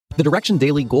The Direxion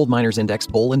Daily Gold Miners Index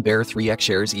Bull and Bear 3X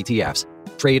Shares ETFs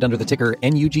trade under the ticker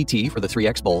NUGT for the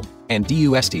 3X Bull and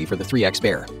DUST for the 3X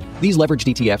Bear. These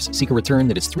leveraged ETFs seek a return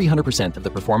that is 300% of the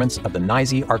performance of the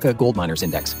NYSE Arca Gold Miners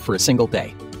Index for a single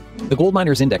day. The Gold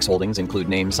Miners Index holdings include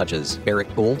names such as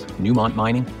Barrick Gold, Newmont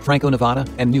Mining, Franco-Nevada,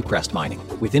 and Newcrest Mining,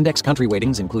 with index country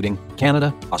weightings including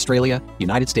Canada, Australia,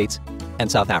 United States,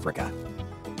 and South Africa.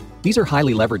 These are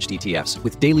highly leveraged ETFs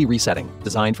with daily resetting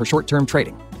designed for short-term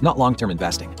trading, not long-term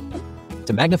investing.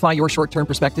 To magnify your short-term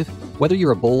perspective, whether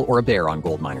you're a bull or a bear on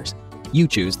gold miners, you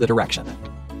choose the Direxion.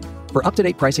 For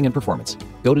up-to-date pricing and performance,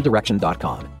 go to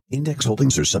Direxion.com. Index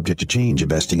holdings are subject to change.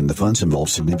 Investing in the funds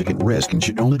involves significant risk and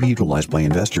should only be utilized by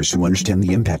investors who understand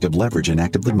the impact of leverage and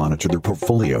actively monitor their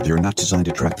portfolio. They are not designed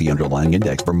to track the underlying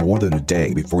index for more than a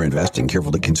day. Before investing,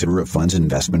 carefully consider a fund's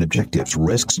investment objectives,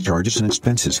 risks, charges, and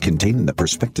expenses contained in the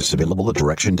prospectus available at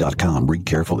Direxion.com. Read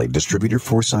carefully. Distributor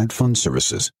Foresight Fund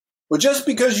Services. Well, just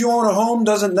because you own a home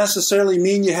doesn't necessarily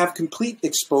mean you have complete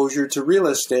exposure to real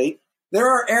estate. There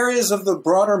are areas of the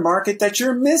broader market that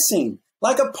you're missing,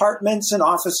 like apartments and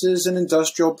offices and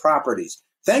industrial properties.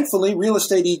 Thankfully, real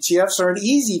estate ETFs are an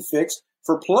easy fix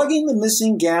for plugging the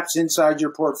missing gaps inside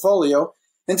your portfolio.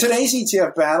 And today's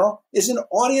ETF battle is an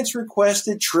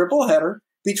audience-requested triple header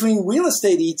between real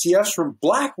estate ETFs from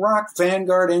BlackRock,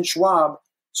 Vanguard, and Schwab.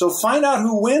 So find out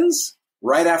who wins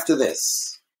right after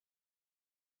this.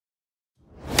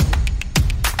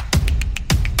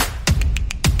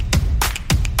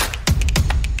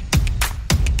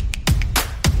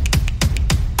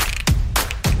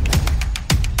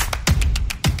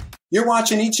 You're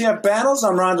watching ETF Battles.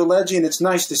 I'm Ron DeLegge, and it's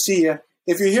nice to see you.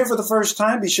 If you're here for the first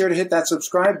time, be sure to hit that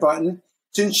subscribe button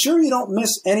to ensure you don't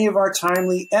miss any of our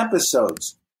timely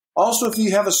episodes. Also, if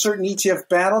you have a certain ETF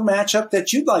battle matchup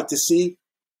that you'd like to see,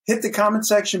 hit the comment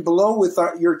section below with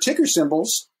your ticker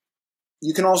symbols.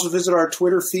 You can also visit our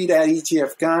Twitter feed at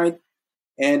ETF Guide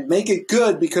and make it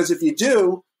good, because if you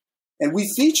do, and we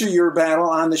feature your battle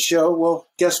on the show, well,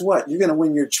 guess what? You're going to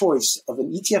win your choice of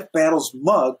an ETF Battles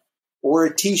mug or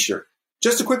a t-shirt.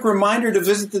 Just a quick reminder to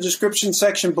visit the description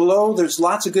section below. There's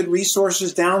lots of good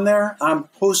resources down there. I'm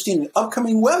hosting an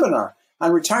upcoming webinar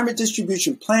on retirement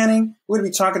distribution planning. We're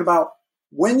going to be talking about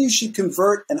when you should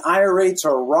convert an IRA to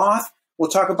a Roth.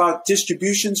 We'll talk about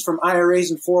distributions from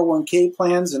IRAs and 401k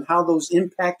plans and how those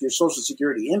impact your Social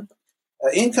Security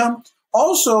income.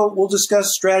 Also, we'll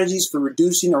discuss strategies for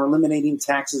reducing or eliminating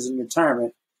taxes in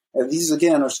retirement. These,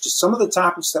 again, are just some of the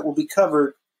topics that will be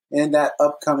covered in that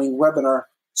upcoming webinar.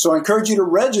 So I encourage you to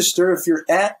register if you're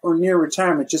at or near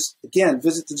retirement. Just, again,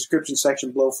 visit the description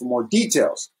section below for more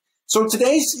details. So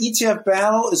today's ETF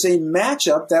battle is a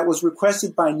matchup that was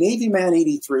requested by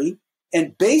NavyMan83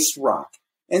 and Base Rock.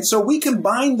 And so we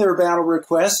combined their battle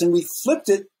requests and we flipped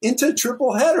it into a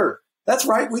triple header. That's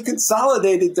right, we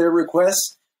consolidated their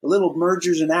requests, a little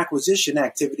mergers and acquisition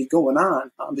activity going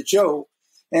on the show.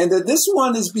 And this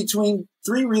one is between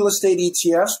three real estate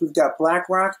ETFs. We've got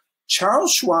BlackRock,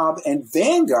 Charles Schwab, and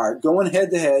Vanguard going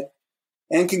head-to-head.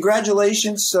 And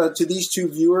congratulations to these two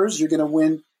viewers. You're going to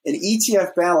win an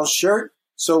ETF Battle shirt.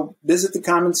 So visit the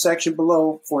comment section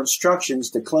below for instructions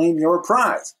to claim your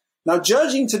prize. Now,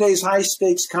 judging today's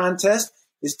high-stakes contest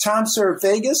is Tom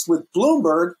Servegas with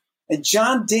Bloomberg and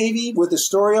John Davey with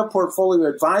Astoria Portfolio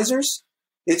Advisors.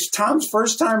 It's Tom's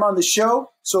first time on the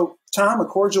show. So, Tom, a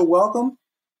cordial welcome.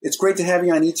 It's great to have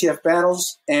you on ETF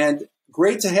Battles, and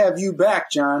great to have you back,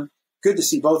 John. Good to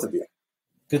see both of you.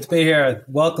 Good to be here.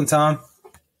 Welcome, Tom.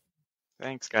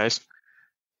 Thanks, guys.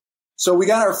 So we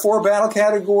got our four battle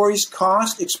categories: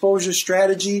 cost, exposure,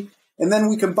 strategy, and then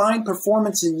we combine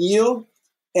performance and yield,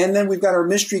 and then we've got our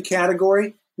mystery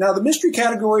category. Now, the mystery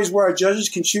category is where our judges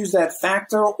can choose that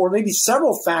factor or maybe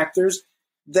several factors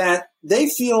that they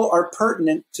feel are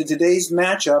pertinent to today's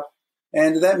matchup.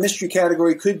 And that mystery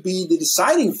category could be the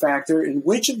deciding factor in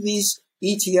which of these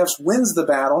ETFs wins the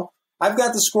battle. I've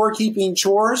got the scorekeeping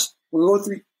chores. We'll go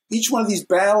through each one of these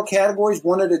battle categories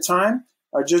one at a time.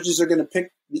 Our judges are going to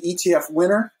pick the ETF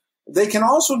winner. They can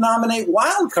also nominate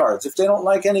wild cards if they don't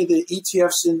like any of the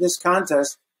ETFs in this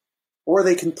contest, or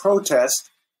they can protest.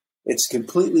 It's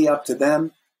completely up to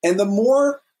them. And the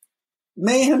more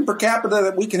mayhem per capita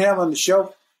that we can have on the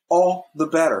show, all the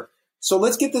better. So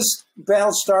let's get this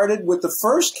battle started with the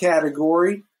first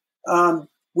category,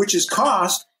 which is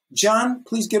cost. John,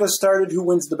 please get us started. Who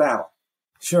wins the battle?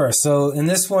 Sure. So in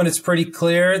this one, it's pretty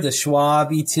clear. The Schwab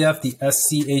ETF, the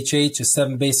SCHH, is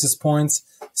 7 basis points.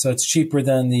 So it's cheaper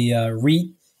than the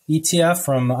REIT ETF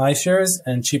from iShares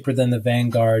and cheaper than the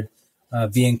Vanguard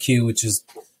VNQ, which is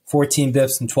 14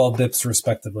 bips and 12 bips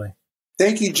respectively.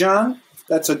 Thank you, John.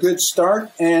 That's a good start.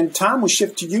 And Tom, we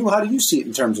shift to you. How do you see it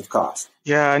in terms of cost?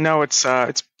 Yeah, no, it's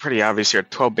pretty obvious here.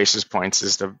 12 basis points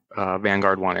is the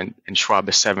Vanguard one, and Schwab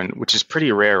is 7, which is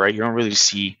pretty rare, right? You don't really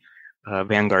see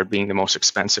Vanguard being the most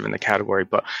expensive in the category,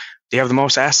 but they have the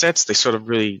most assets. They sort of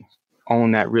really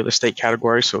own that real estate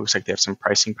category, so it looks like they have some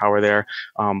pricing power there.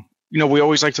 We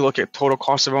always like to look at total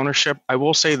cost of ownership. I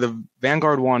will say the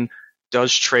Vanguard one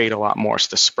does trade a lot more, so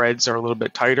the spreads are a little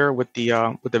bit tighter with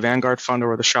the Vanguard fund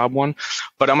or the Schwab one.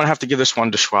 But I'm gonna have to give this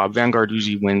one to Schwab. Vanguard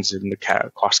usually wins in the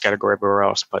cost category everywhere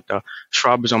else, but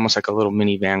Schwab is almost like a little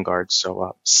mini Vanguard.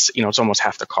 So it's almost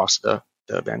half the cost of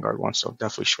the Vanguard one. So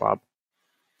definitely Schwab.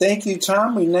 Thank you,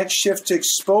 Tom. We next shift to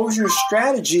exposure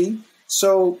strategy.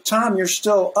 So, Tom, you're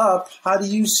still up. How do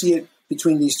you see it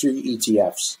between these 3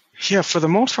 ETFs? Yeah, for the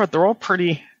most part, they're all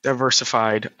pretty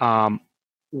diversified.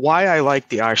 Why I like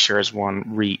the iShares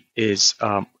one REIT is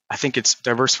I think it's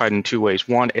diversified in 2 ways.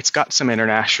 One, it's got some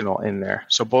international in there.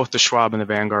 So both the Schwab and the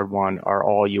Vanguard one are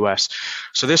all U.S.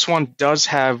 So this one does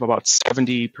have about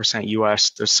 70% U.S.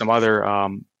 There's some other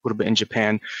little bit in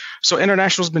Japan. So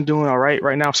international's been doing all right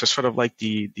now. So sort of like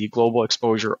the global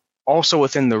exposure. Also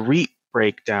within the REIT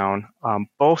breakdown,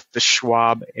 both the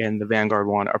Schwab and the Vanguard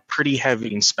one are pretty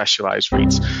heavy in specialized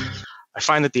REITs. I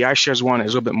find that the iShares one is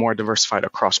a little bit more diversified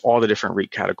across all the different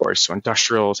REIT categories. So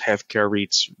industrials, healthcare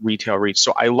REITs, retail REITs.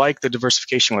 So I like the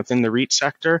diversification within the REIT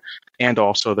sector and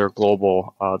also their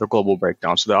global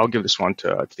breakdown. So I'll give this one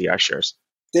to the iShares.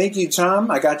 Thank you, Tom.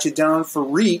 I got you down for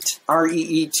REIT,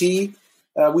 REET.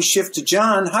 We shift to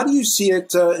John. How do you see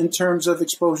it in terms of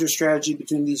exposure strategy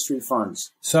between these 3 funds?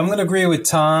 So I'm going to agree with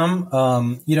Tom.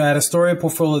 At Astoria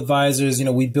Portfolio Advisors,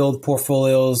 we build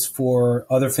portfolios for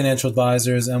other financial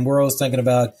advisors, and we're always thinking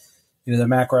about, the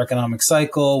macroeconomic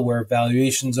cycle, where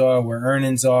valuations are, where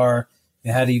earnings are,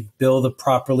 and how do you build a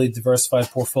properly diversified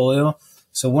portfolio.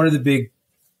 So one of the big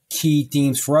key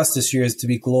themes for us this year is to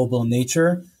be global in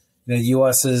nature. The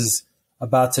U.S. is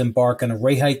about to embark on a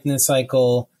rate hiking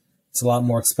cycle. It's a lot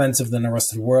more expensive than the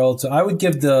rest of the world. So I would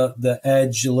give the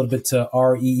edge a little bit to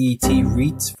REET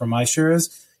REIT from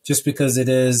iShares, just because it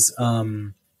is,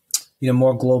 more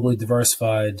globally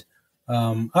diversified.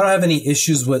 I don't have any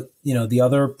issues with, the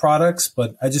other products,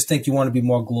 but I just think you want to be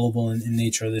more global in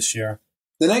nature this year.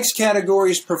 The next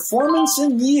category is performance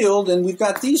and yield, and we've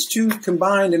got these 2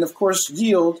 combined. And of course,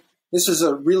 yield, this is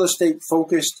a real estate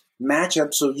focused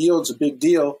matchup, so yield's a big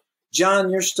deal. John,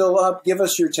 you're still up. Give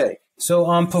us your take. So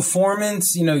on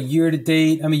performance, year to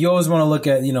date, you always want to look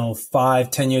at,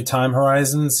 5-10-year time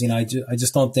horizons. I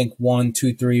just don't think 1,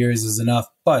 2, 3 years is enough.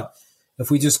 But if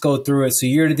we just go through it, so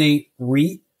year to date,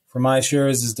 REIT from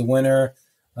iShares is the winner.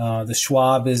 The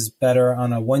Schwab is better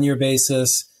on a 1-year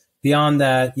basis. Beyond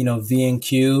that,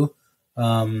 V&Q,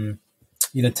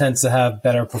 tends to have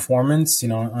better performance,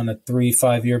 on a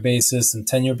 3-5-year basis and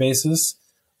 10-year basis.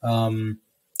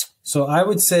 So I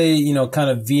would say, kind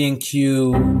of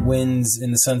V&Q wins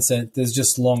in the sense that there's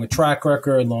just longer track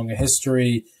record, longer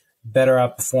history, better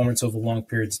outperformance over long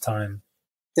periods of time.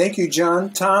 Thank you, John.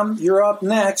 Tom, you're up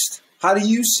next. How do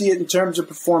you see it in terms of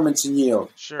performance and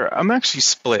yield? Sure. I'm actually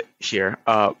split here.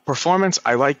 Performance,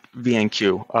 I like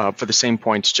V&Q for the same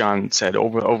points John said.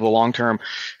 Over the long term,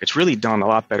 it's really done a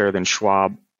lot better than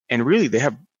Schwab. And really, they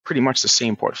have pretty much the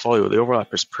same portfolio. The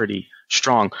overlap is pretty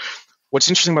strong. What's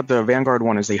interesting about the Vanguard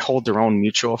one is they hold their own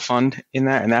mutual fund in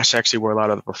that, and that's actually where a lot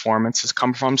of the performance has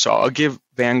come from. So I'll give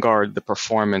Vanguard the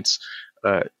performance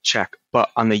check.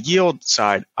 But on the yield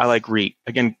side, I like REIT.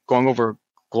 Again, going over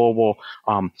global,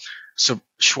 so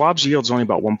Schwab's yield is only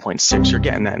about 1.6. You're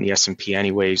getting that in the S&P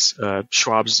anyways.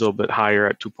 Schwab's a little bit higher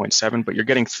at 2.7, but you're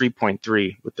getting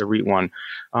 3.3 with the REIT one.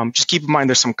 Just keep in mind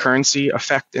there's some currency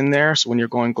effect in there. So when you're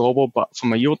going global, but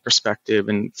from a yield perspective,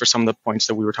 and for some of the points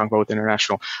that we were talking about with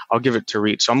international, I'll give it to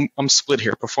REIT. So I'm split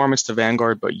here. Performance to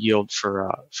Vanguard, but yield for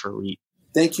REIT.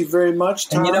 Thank you very much,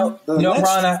 Tom.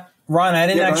 And Ron, I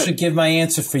didn't actually give my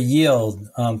answer for yield.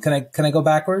 Can I go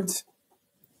backwards?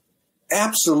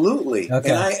 Absolutely.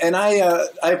 Okay. And I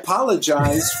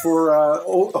apologize for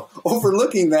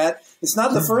overlooking that. It's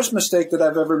not the first mistake that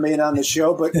I've ever made on the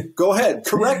show, but go ahead,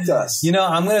 correct us.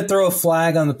 I'm going to throw a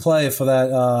flag on the play for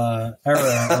that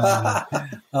error.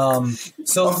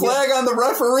 So a flag on the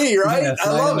referee, right? Yeah,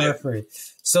 I love it. Referee.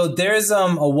 So there's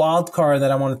a wild card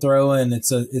that I want to throw in.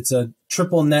 It's a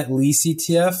triple net lease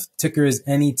ETF. Ticker is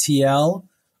NETL.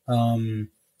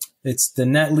 It's the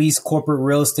net lease corporate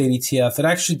real estate ETF. It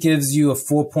actually gives you a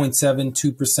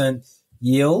 4.72%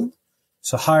 yield,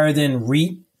 so higher than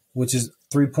REIT, which is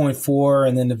 3.4,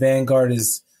 and then the Vanguard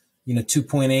is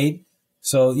 2.8.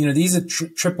 So these are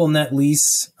triple net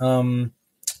lease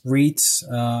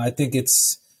REITs. I think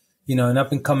it's an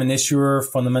up-and-coming issuer,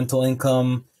 fundamental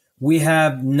income. We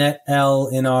have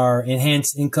NetL in our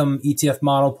enhanced income ETF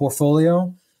model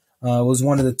portfolio. It was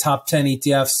one of the top 10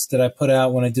 ETFs that I put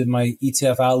out when I did my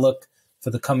ETF outlook for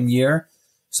the coming year.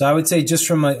 So I would say just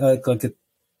from a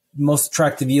most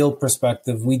attractive yield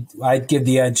perspective, I'd give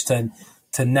the edge to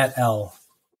NetL.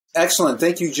 Excellent.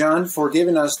 Thank you, John, for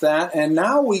giving us that. And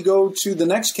now we go to the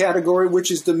next category, which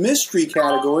is the mystery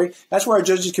category. That's where our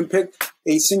judges can pick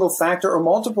a single factor or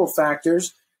multiple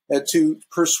factors to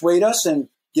persuade us and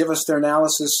give us their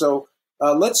analysis. So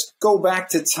let's go back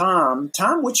to Tom.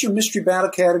 Tom, what's your mystery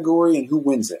battle category and who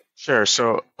wins it? Sure.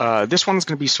 So this one's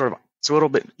going to be it's a little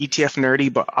bit ETF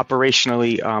nerdy, but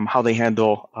operationally how they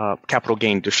handle capital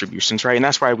gain distributions, right? And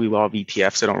that's why we love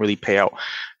ETFs. They don't really pay out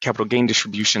capital gain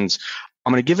distributions.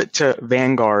 I'm going to give it to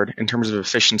Vanguard in terms of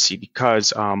efficiency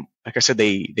because, like I said,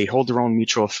 they hold their own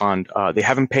mutual fund. They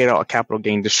haven't paid out a capital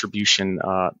gain distribution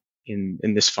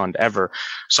in this fund ever.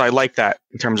 So I like that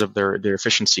in terms of their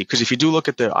efficiency. Because if you do look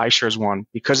at the iShares one,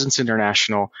 because it's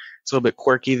international, it's a little bit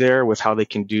quirky there with how they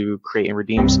can do create and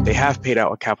redeems. They have paid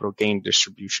out a capital gain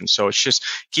distribution. So it's just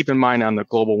keep in mind on the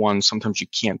global one, sometimes you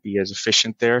can't be as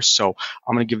efficient there. So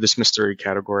I'm going to give this mystery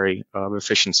category of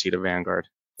efficiency to Vanguard.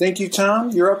 Thank you,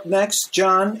 Tom. You're up next.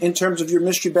 John, in terms of your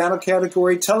mystery battle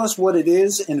category, tell us what it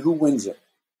is and who wins it.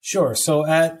 Sure. So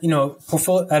at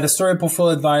Astoria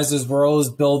Portfolio Advisors, we're always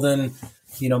building,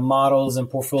 models and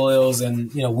portfolios,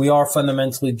 and, we are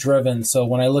fundamentally driven. So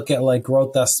when I look at like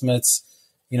growth estimates,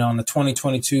 on the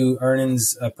 2022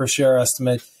 earnings per share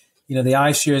estimate, the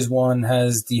iShares one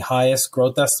has the highest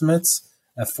growth estimates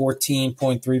at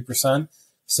 14.3%.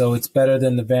 So it's better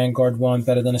than the Vanguard one,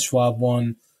 better than the Schwab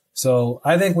one. So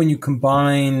I think when you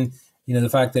combine, the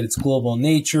fact that it's global in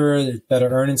nature, better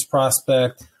earnings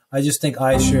prospect, I just think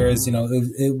iShares,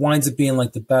 it winds up being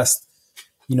like the best,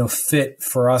 fit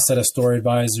for us at Astoria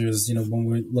Advisors, when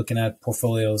we're looking at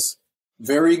portfolios.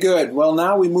 Very good. Well,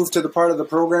 now we move to the part of the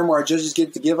program where our judges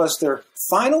get to give us their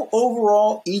final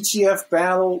overall ETF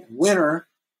battle winner.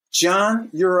 John,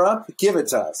 you're up. Give it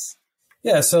to us.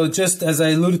 Yeah, so just as I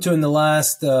alluded to in the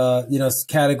last,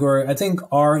 category, I think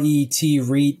RET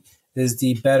is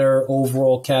the better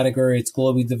overall category. It's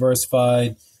globally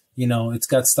diversified. It's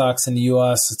got stocks in the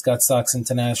U.S. It's got stocks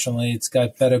internationally. It's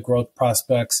got better growth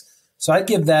prospects. So I'd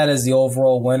give that as the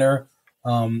overall winner.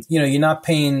 You're not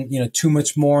paying, too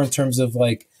much more in terms of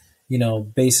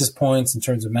basis points in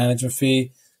terms of management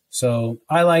fee. So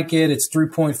I like it. It's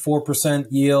 3.4%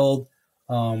 yield.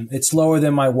 It's lower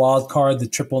than my wild card, the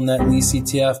triple net lease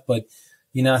ETF, but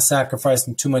you're not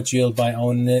sacrificing too much yield by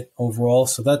owning it overall.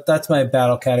 So that's my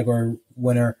battle category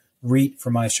winner, REIT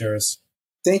for iShares.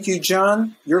 Thank you,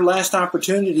 John. Your last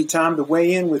opportunity, Tom, to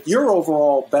weigh in with your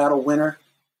overall battle winner.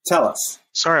 Tell us.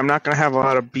 Sorry, I'm not going to have a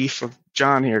lot of beef with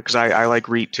John here because I like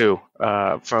REIT too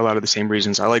for a lot of the same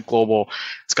reasons. I like global.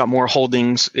 It's got more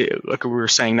holdings. Like we were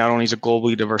saying, not only is it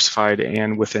globally diversified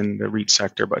and within the REIT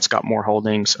sector, but it's got more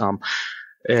holdings.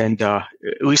 And at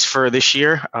least for this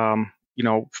year, for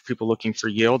people looking for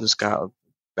yield, it's got a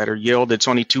better yield. It's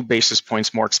only 2 basis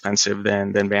points more expensive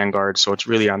than Vanguard, so it's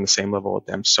really on the same level with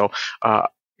them. So,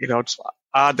 it's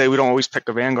odd that we don't always pick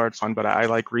a Vanguard fund, but I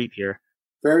like REIT here.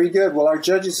 Very good. Well, our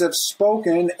judges have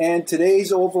spoken, and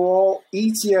today's overall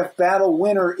ETF battle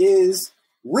winner is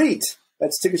REIT.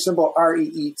 That's ticker symbol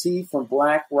REET from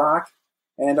BlackRock.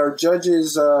 And our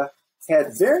judges had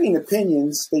varying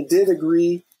opinions. They did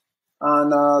agree on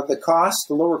the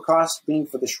lower cost being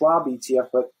for the Schwab ETF,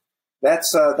 but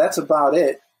that's about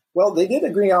it. Well, they did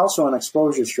agree also on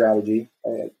exposure strategy,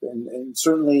 and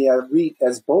certainly REIT,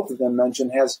 as both of them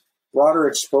mentioned, has broader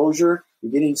exposure.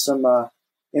 You're getting some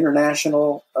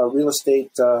international real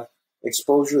estate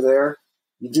exposure there.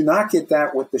 You do not get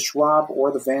that with the Schwab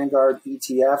or the Vanguard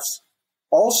ETFs.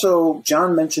 Also,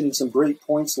 John mentioning some great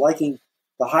points, liking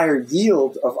the higher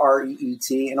yield of REET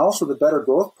and also the better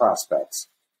growth prospects.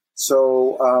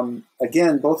 So,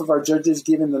 again, both of our judges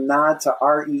giving the nod to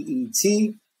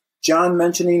REET. John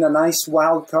mentioning a nice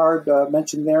wild card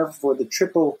mentioned there for the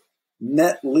triple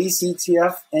net lease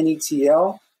ETF,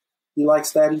 NETL. He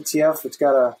likes that ETF. It's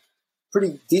got a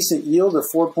pretty decent yield of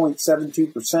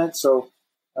 4.72%. So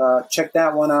check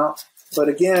that one out. But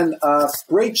again,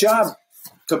 great job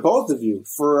to both of you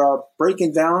for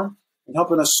breaking down and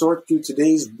helping us sort through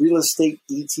today's real estate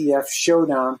ETF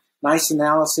showdown. Nice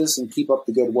analysis, and keep up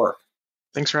the good work.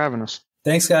 Thanks for having us.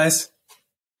 Thanks, guys.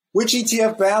 Which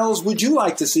ETF battles would you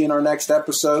like to see in our next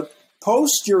episode?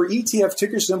 Post your ETF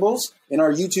ticker symbols in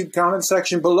our YouTube comment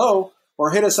section below, or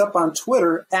hit us up on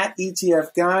Twitter at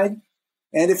ETF Guide.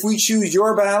 And if we choose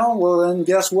your battle, well, then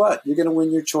guess what? You're going to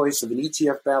win your choice of an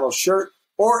ETF battle shirt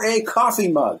or a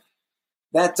coffee mug.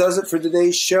 That does it for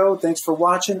today's show. Thanks for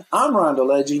watching. I'm Rhonda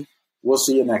Legge. We'll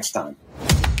see you next time.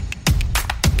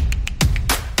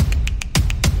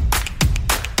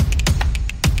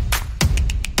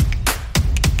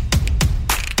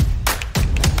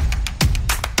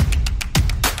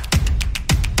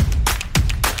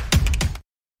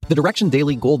 The Direxion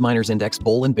Daily Gold Miners Index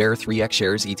Bull and Bear 3X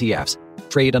shares ETFs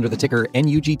trade under the ticker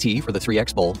NUGT for the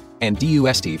 3X Bull and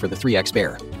DUST for the 3X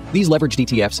Bear. These leveraged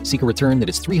ETFs seek a return that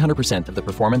is 300% of the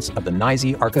performance of the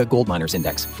NYSE Arca Gold Miners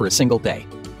Index for a single day.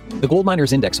 The Gold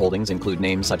Miners Index holdings include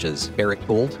names such as Barrick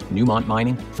Gold, Newmont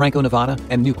Mining, Franco-Nevada,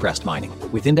 and Newcrest Mining,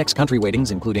 with index country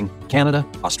weightings including Canada,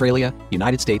 Australia,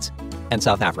 United States, and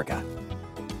South Africa.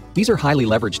 These are highly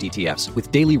leveraged ETFs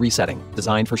with daily resetting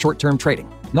designed for short-term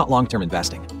trading, not long-term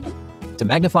investing. To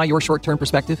magnify your short-term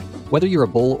perspective, whether you're a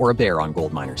bull or a bear on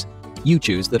gold miners, you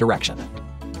choose the Direxion.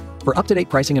 For up-to-date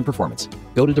pricing and performance,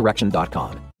 go to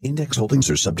Direxion.com. Index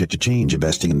holdings are subject to change.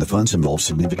 Investing in the funds involves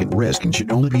significant risk and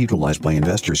should only be utilized by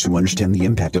investors who understand the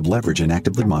impact of leverage and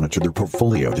actively monitor their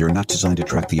portfolio. They are not designed to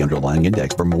track the underlying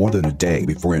index for more than a day.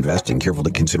 Before investing,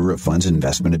 carefully consider a fund's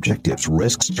investment objectives,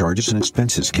 risks, charges, and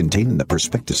expenses contained in the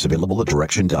prospectus available at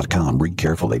Direxion.com. Read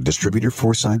carefully. Distributor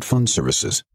Foreside Fund Services.